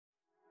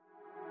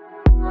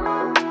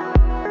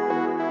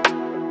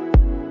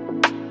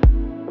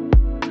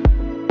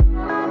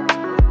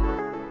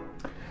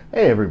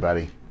Hey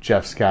everybody,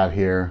 Jeff Scott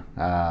here,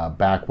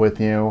 back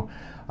with you.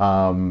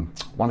 Want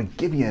to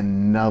give you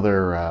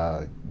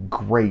another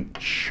great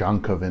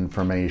chunk of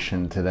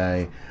information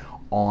today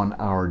on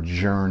our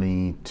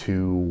journey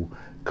to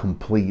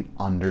complete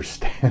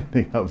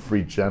understanding of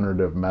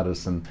regenerative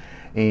medicine.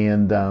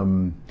 And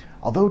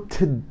although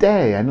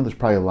today, I know there's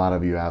probably a lot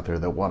of you out there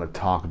that want to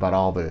talk about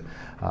all the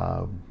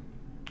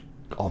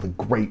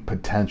great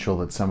potential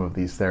that some of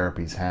these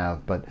therapies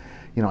have, but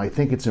I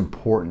think it's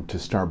important to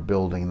start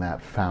building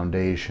that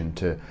foundation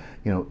to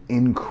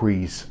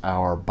increase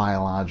our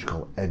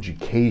biological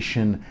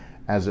education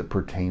as it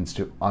pertains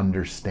to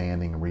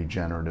understanding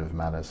regenerative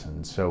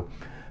medicine. So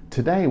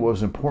today, what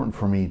was important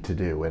for me to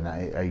do, and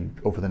I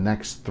over the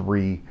next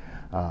three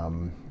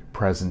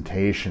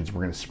presentations,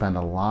 we're going to spend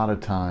a lot of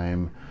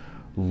time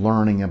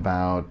learning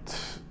about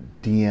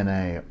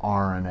DNA,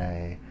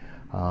 RNA,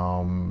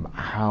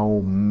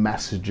 how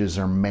messages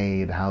are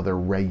made, how they're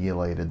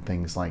regulated,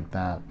 things like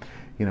that.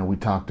 We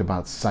talked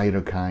about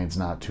cytokines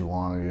not too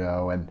long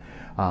ago, and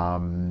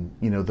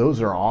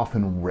those are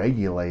often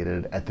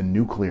regulated at the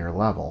nuclear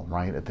level,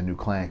 right, at the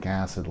nucleic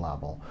acid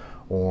level,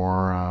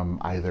 or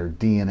either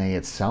DNA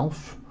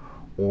itself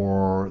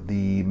or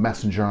the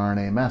messenger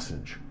RNA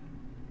message.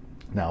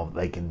 Now,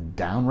 they can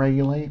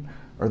downregulate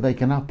or they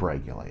can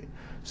upregulate.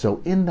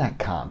 So in that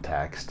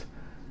context,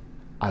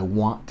 I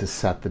want to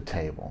set the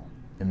table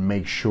and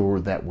make sure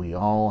that we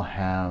all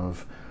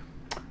have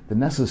the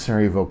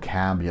necessary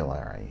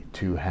vocabulary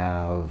to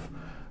have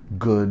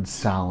good,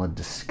 solid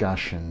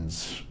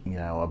discussions,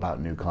 about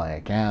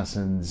nucleic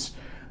acids,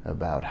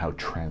 about how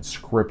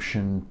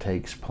transcription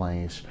takes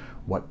place,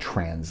 what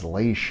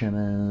translation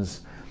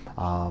is.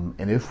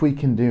 And if we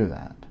can do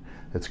that,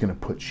 it's going to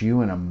put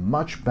you in a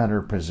much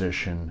better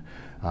position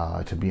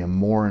to be a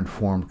more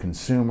informed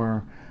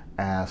consumer,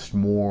 ask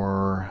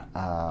more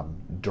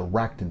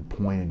direct and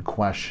pointed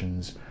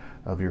questions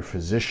of your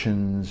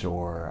physicians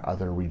or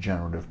other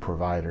regenerative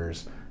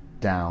providers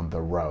down the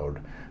road.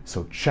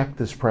 So check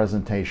this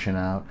presentation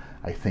out.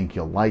 I think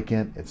you'll like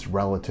it. It's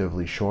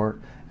relatively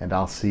short, and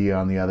I'll see you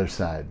on the other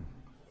side.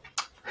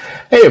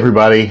 Hey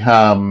everybody,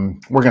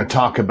 we're going to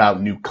talk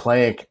about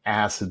nucleic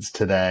acids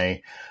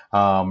today.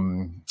 I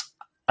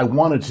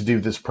wanted to do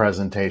this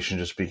presentation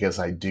just because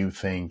I do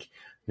think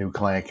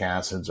nucleic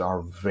acids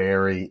are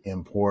very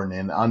important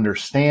in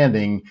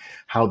understanding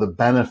how the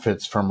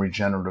benefits from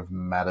regenerative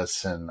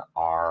medicine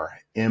are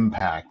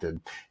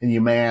impacted. And you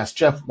may ask,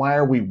 Jeff, why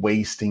are we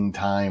wasting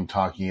time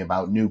talking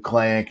about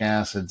nucleic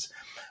acids?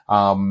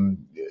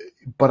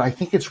 But I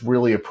think it's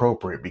really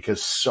appropriate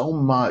because so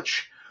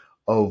much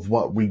of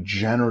what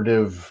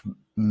regenerative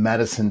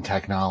medicine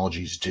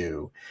technologies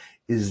do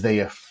is they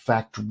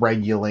affect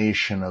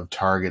regulation of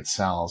target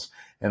cells.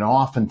 And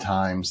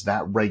oftentimes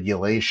that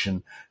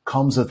regulation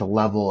comes at the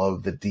level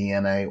of the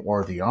DNA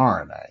or the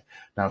RNA.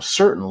 Now,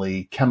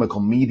 certainly chemical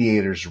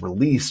mediators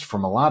released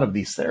from a lot of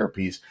these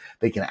therapies,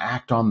 they can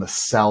act on the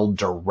cell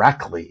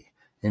directly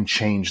and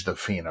change the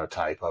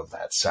phenotype of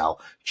that cell,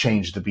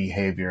 change the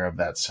behavior of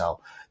that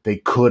cell. They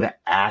could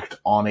act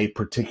on a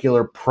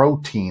particular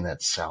protein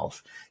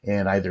itself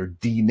and either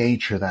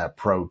denature that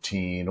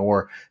protein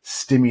or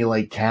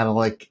stimulate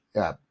catalytic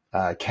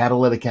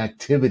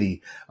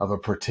activity of a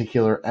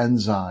particular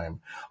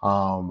enzyme,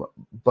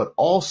 but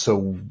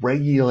also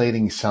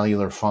regulating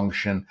cellular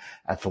function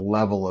at the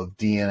level of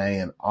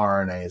DNA and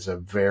RNA is a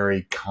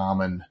very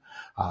common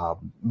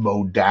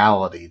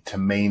modality to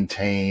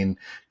maintain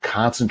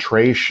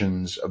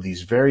concentrations of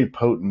these very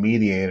potent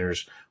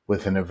mediators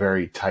within a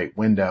very tight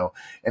window.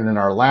 And in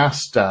our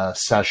last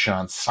session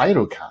on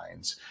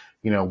cytokines,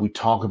 we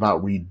talk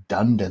about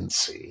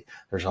redundancy.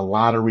 There's a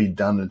lot of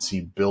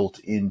redundancy built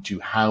into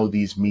how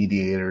these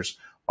mediators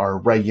are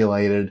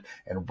regulated,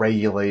 and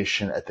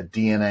regulation at the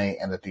DNA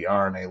and at the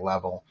RNA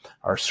level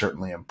are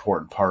certainly an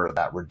important part of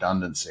that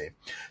redundancy.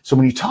 So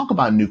when you talk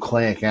about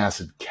nucleic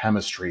acid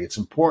chemistry, it's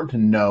important to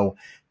know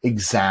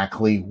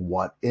exactly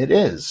what it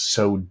is.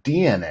 So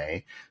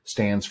DNA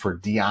stands for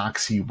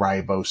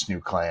deoxyribose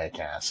nucleic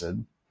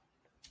acid.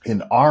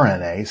 And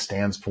RNA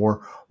stands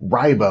for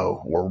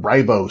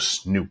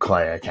ribose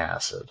nucleic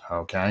acid,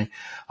 okay?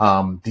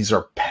 These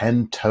are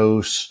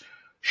pentose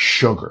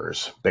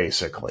sugars,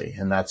 basically,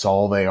 and that's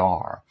all they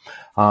are.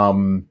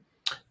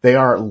 They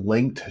are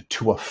linked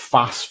to a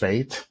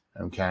phosphate,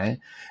 okay?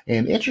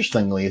 And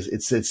interestingly,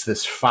 it's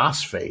this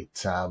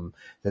phosphate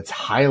that's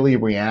highly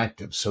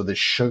reactive. So the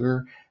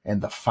sugar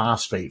and the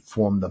phosphate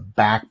form the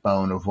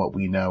backbone of what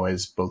we know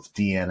as both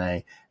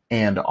DNA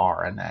and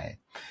RNA.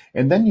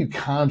 And then you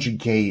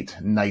conjugate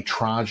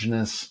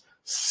nitrogenous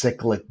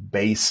cyclic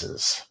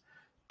bases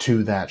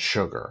to that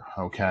sugar,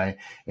 okay?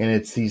 And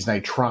it's these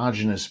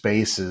nitrogenous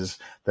bases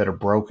that are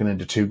broken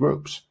into two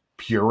groups,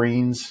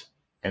 purines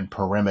and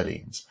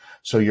pyrimidines.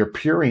 So your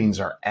purines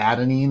are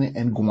adenine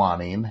and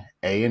guanine,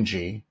 A and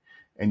G,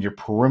 and your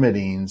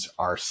pyrimidines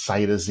are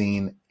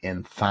cytosine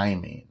and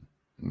thymine,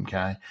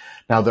 okay?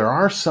 Now, there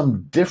are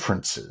some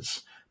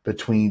differences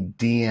between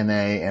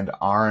DNA and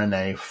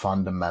RNA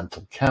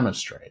fundamental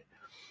chemistry.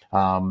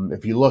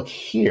 If you look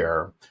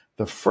here,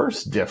 The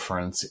first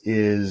difference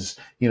is,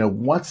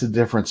 what's the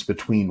difference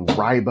between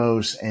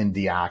ribose and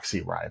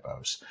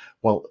deoxyribose?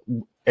 Well,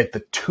 at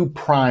the 2'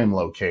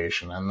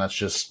 location, and that's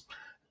just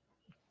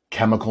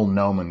chemical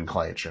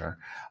nomenclature,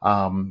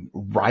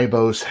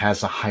 ribose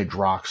has a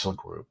hydroxyl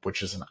group,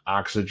 which is an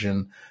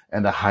oxygen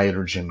and a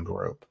hydrogen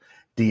group.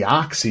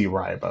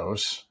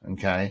 Deoxyribose,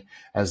 okay,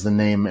 as the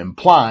name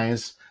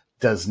implies,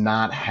 does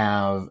not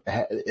have,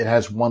 it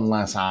has one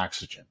less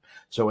oxygen.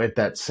 So at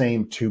that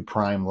same 2'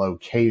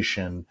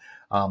 location,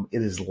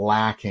 it is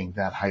lacking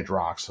that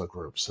hydroxyl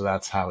group. So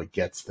that's how it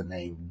gets the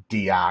name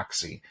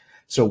deoxy.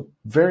 So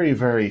very,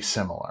 very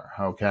similar,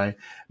 okay?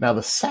 Now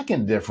the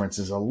second difference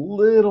is a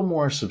little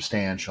more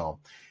substantial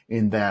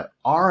in that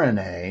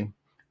RNA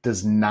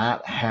does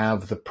not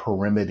have the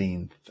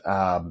pyrimidine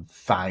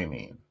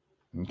thymine,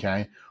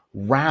 okay?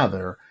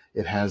 Rather,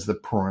 it has the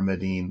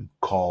pyrimidine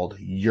called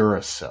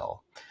uracil.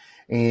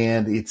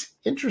 And it's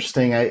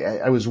interesting,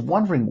 I was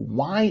wondering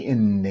why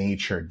in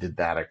nature did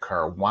that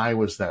occur? Why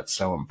was that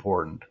so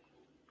important?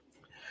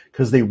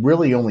 Because they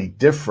really only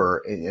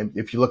differ.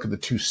 If you look at the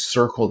 2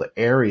 circled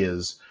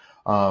areas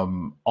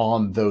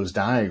on those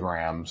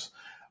diagrams,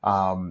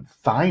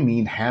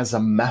 thymine has a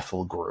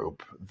methyl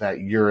group that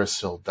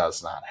uracil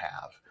does not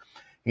have.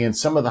 And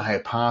some of the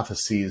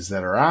hypotheses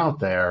that are out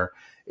there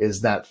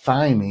is that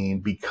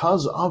thymine,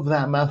 because of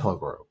that methyl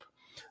group,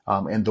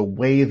 and the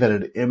way that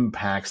it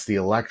impacts the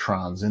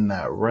electrons in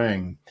that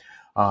ring,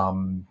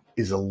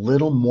 is a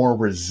little more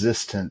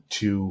resistant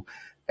to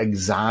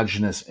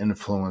exogenous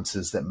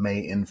influences that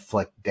may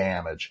inflict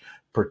damage,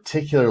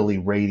 particularly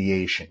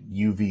radiation,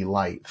 UV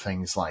light,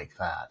 things like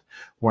that.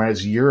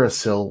 Whereas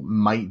uracil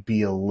might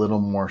be a little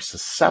more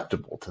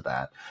susceptible to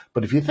that.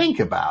 But if you think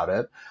about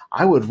it,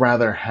 I would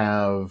rather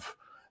have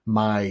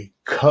my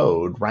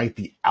code, right,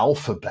 the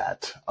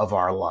alphabet of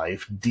our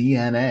life,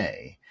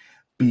 DNA,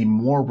 be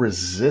more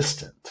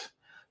resistant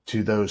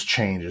to those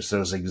changes,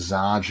 those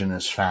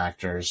exogenous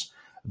factors,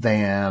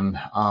 than,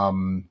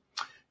 RNA.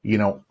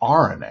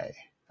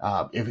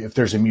 If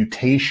there's a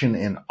mutation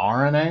in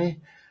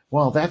RNA,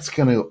 well, that's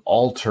going to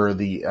alter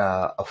the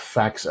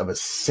effects of a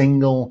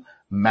single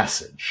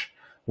message.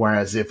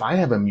 Whereas if I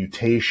have a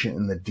mutation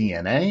in the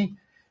DNA,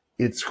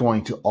 it's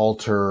going to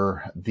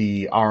alter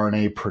the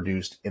RNA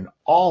produced in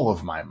all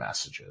of my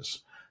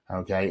messages.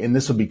 Okay, and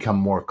this will become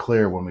more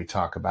clear when we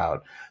talk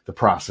about the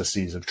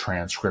processes of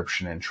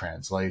transcription and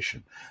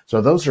translation. So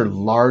those are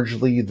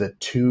largely the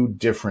 2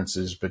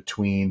 differences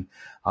between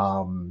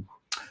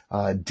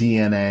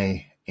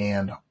DNA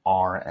and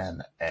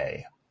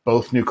RNA.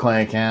 Both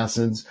nucleic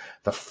acids,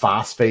 the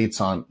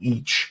phosphates on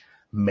each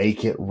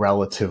make it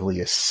relatively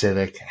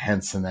acidic,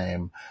 hence the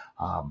name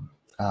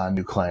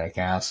nucleic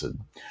acid.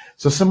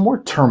 So some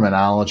more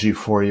terminology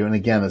for you. And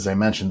again, as I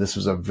mentioned, this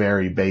was a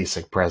very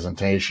basic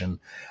presentation.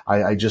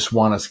 I just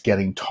want us get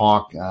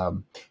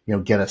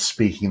us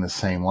speaking the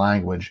same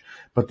language.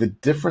 But the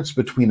difference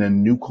between a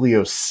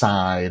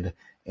nucleoside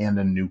and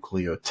a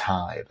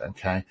nucleotide,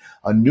 okay?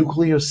 A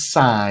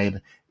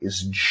nucleoside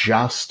is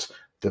just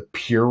the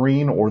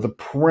purine or the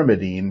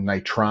pyrimidine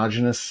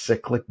nitrogenous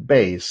cyclic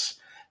base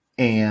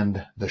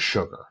and the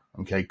sugar,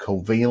 okay?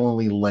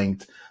 Covalently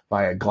linked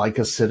by a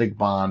glycosidic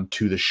bond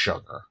to the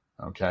sugar,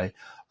 okay?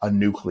 A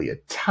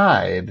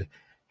nucleotide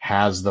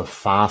has the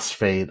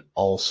phosphate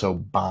also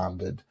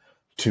bonded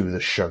to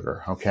the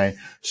sugar, okay?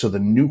 So the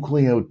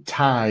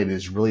nucleotide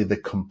is really the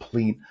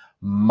complete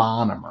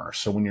monomer.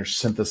 So when you're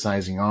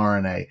synthesizing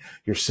RNA,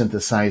 you're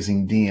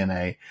synthesizing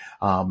DNA,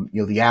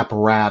 the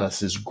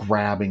apparatus is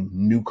grabbing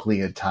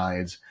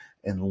nucleotides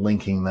and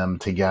linking them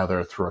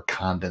together through a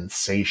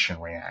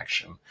condensation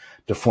reaction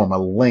to form a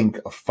link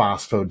of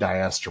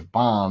phosphodiester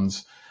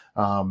bonds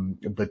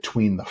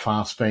between the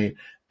phosphate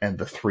and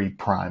the 3'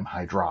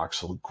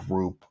 hydroxyl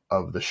group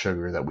of the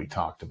sugar that we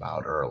talked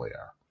about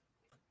earlier.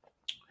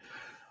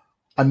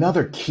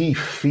 Another key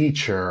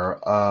feature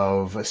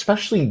of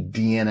especially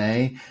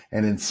DNA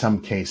and in some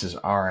cases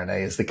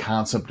RNA is the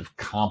concept of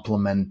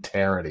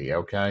complementarity,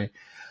 okay?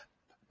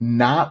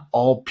 Not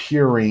all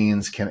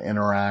purines can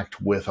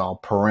interact with all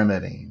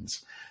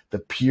pyrimidines. The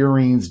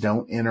purines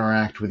don't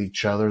interact with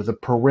each other. The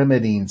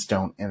pyrimidines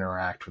don't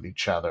interact with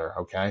each other,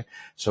 okay?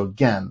 So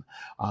again,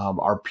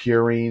 our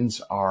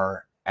purines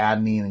are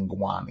adenine and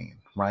guanine,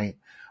 right?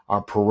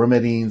 Our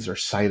pyrimidines are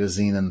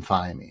cytosine and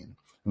thymine,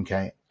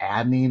 okay?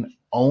 Adenine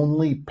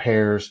only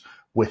pairs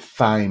with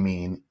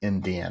thymine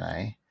in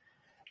DNA,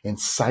 and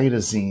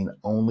cytosine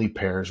only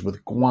pairs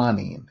with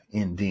guanine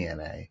in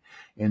DNA.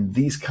 And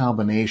these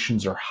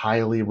combinations are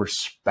highly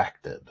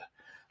respected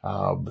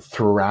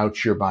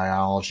throughout your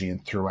biology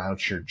and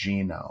throughout your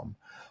genome.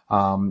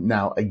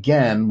 Now,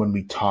 again, when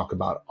we talk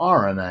about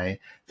RNA,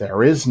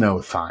 there is no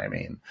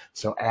thymine.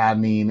 So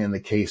adenine in the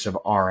case of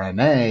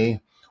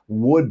RNA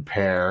would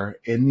pair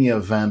in the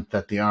event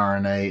that the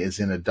RNA is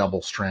in a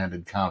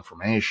double-stranded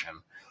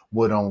conformation,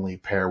 would only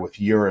pair with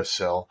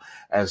uracil,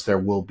 as there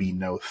will be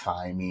no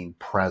thymine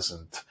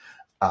present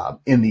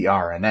in the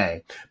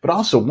RNA. But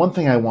also, one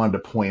thing I wanted to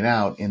point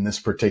out in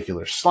this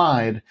particular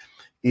slide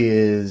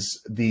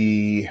is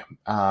the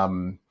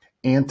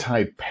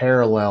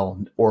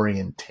anti-parallel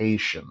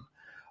orientation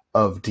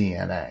of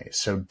DNA.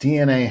 So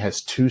DNA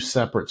has two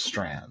separate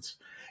strands,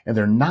 and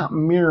they're not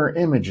mirror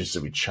images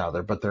of each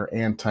other, but they're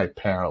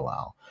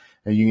anti-parallel.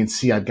 And you can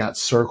see I've got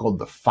circled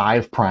the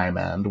 5'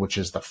 end, which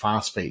is the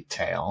phosphate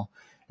tail,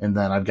 and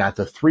then I've got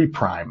the 3'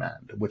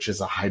 end, which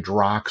is a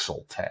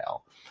hydroxyl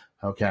tail.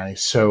 Okay,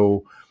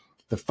 so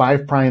the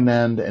 5'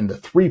 end and the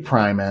 3'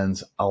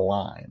 ends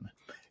align.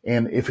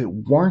 And if it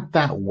weren't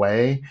that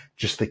way,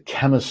 just the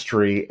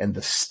chemistry and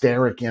the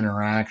steric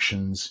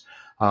interactions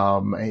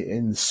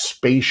and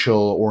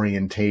spatial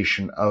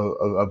orientation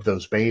of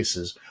those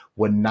bases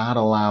would not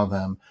allow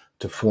them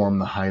to form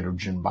the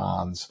hydrogen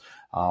bonds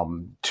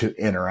to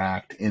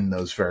interact in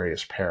those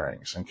various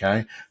pairings.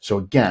 Okay, so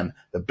again,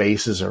 the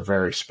bases are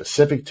very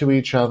specific to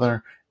each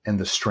other, and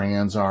the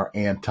strands are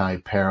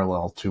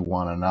anti-parallel to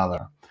one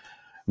another.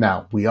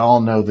 Now, we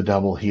all know the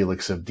double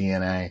helix of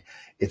DNA.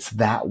 It's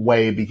that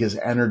way because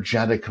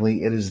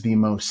energetically it is the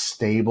most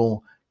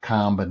stable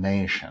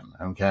combination,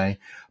 okay?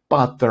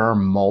 But there are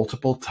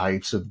multiple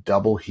types of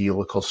double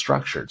helical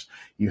structures.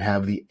 You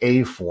have the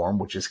A form,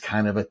 which is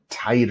kind of a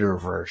tighter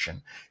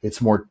version.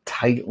 It's more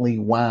tightly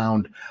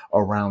wound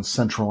around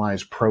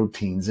centralized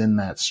proteins in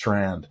that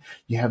strand.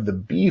 You have the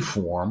B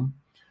form,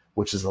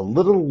 which is a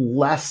little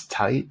less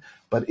tight,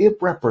 but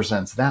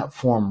that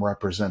form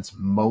represents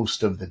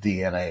most of the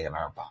DNA in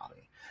our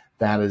body.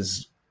 That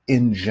is,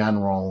 in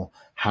general,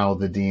 how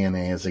the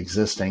DNA is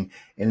existing.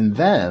 And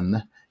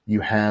then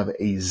you have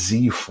a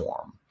Z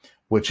form,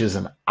 which is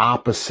an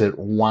opposite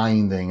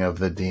winding of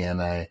the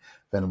DNA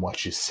than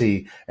what you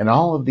see. And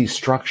all of these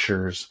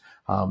structures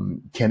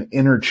can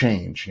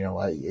interchange. You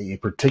know, a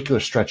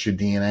particular stretch of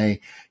DNA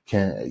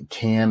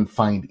can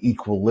find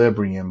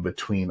equilibrium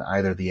between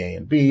either the A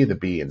and B, the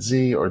B and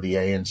Z, or the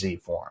A and Z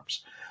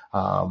forms.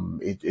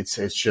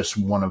 It's just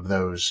one of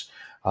those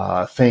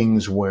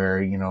things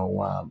where, you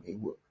know,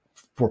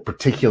 for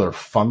particular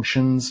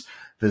functions,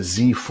 the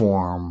Z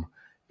form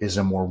is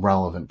a more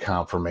relevant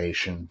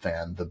conformation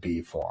than the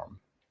B form.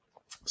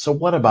 So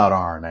what about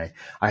RNA?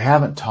 I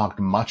haven't talked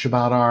much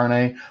about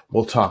RNA.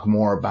 We'll talk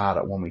more about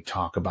it when we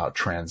talk about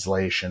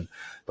translation.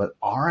 But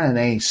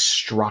RNA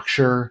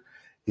structure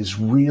is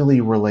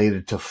really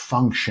related to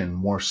function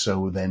more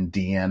so than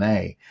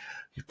DNA.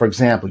 For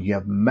example, you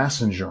have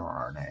messenger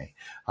RNA,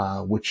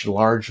 which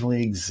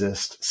largely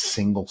exists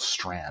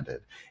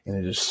single-stranded, and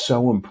it is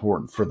so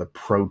important for the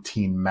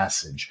protein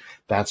message.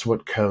 That's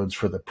what codes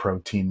for the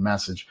protein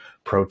message.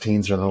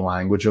 Proteins are the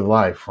language of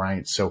life,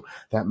 right? So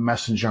that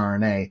messenger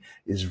RNA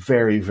is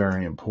very,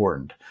 very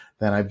important.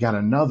 Then I've got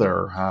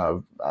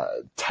another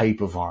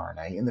type of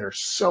RNA, and there are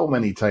so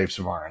many types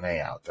of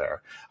RNA out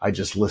there. I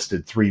just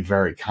listed 3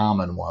 very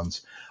common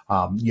ones.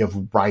 You have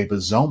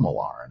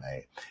ribosomal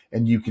RNA,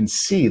 and you can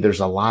see there's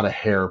a lot of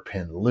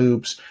hairpin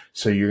loops.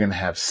 So you're going to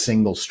have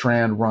single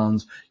strand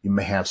runs. You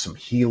may have some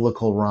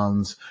helical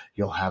runs.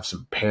 You'll have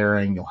some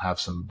pairing. You'll have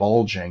some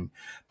bulging.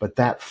 But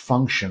that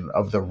function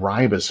of the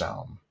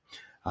ribosome,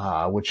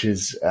 which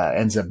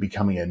ends up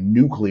becoming a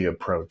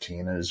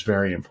nucleoprotein and is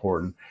very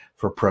important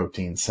for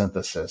protein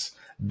synthesis.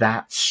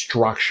 That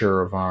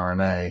structure of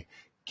RNA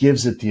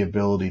gives it the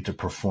ability to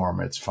perform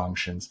its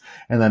functions.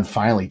 And then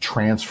finally,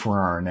 transfer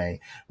RNA,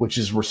 which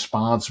is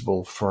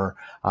responsible for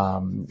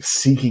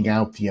seeking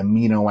out the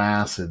amino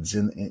acids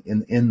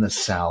in the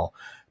cell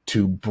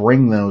to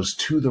bring those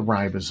to the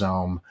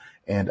ribosome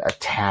and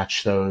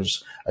attach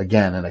those,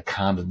 again, in a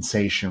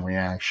condensation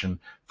reaction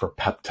for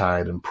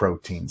peptide and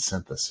protein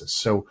synthesis.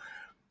 So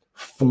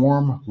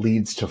form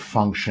leads to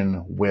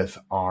function with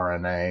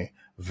RNA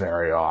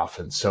very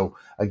often. So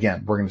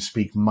again, we're going to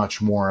speak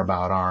much more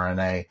about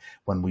RNA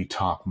when we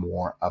talk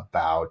more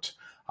about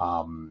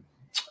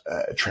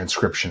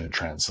transcription and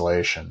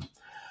translation.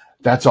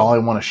 That's all I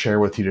want to share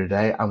with you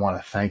today. I want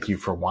to thank you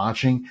for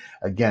watching.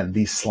 Again,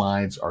 these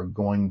slides are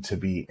going to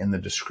be in the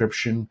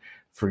description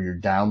for your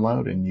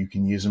download, and you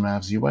can use them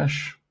as you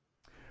wish.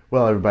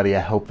 Well, everybody,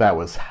 I hope that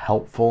was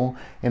helpful.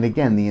 And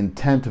again, the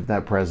intent of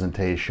that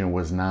presentation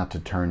was not to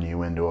turn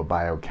you into a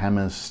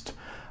biochemist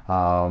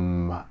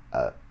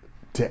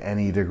to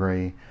any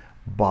degree,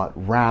 but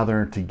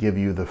rather to give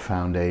you the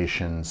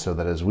foundation so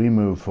that as we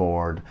move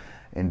forward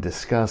and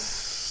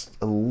discuss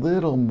a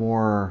little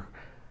more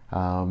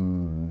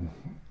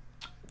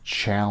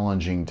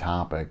challenging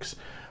topics,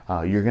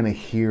 you're going to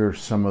hear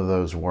some of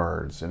those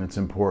words, and it's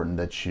important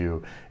that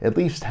you at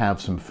least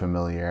have some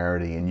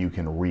familiarity and you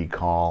can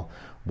recall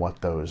what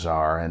those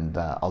are, and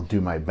I'll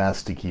do my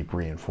best to keep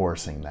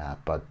reinforcing that.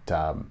 But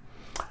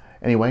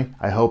anyway,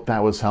 I hope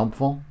that was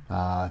helpful.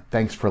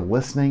 Thanks for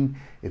listening.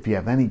 If you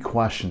have any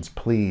questions,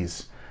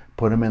 please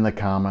put them in the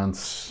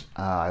comments.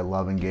 I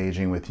love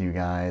engaging with you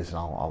guys, and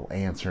I'll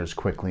answer as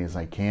quickly as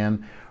I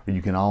can. Or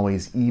you can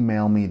always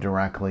email me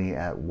directly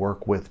at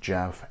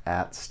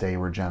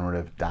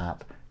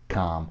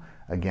workwithjeff@stayregenerative.com.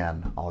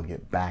 Again, I'll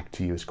get back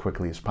to you as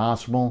quickly as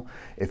possible.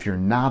 If you're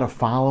not a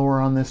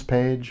follower on this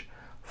page,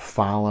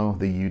 follow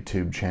the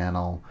YouTube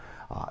channel.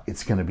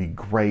 It's going to be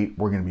great.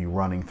 We're going to be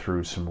running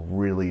through some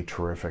really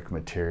terrific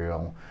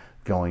material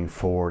going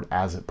forward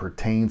as it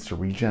pertains to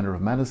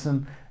regenerative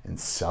medicine and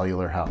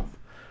cellular health.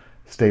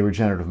 Stay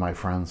regenerative, my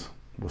friends.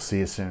 We'll see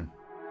you soon.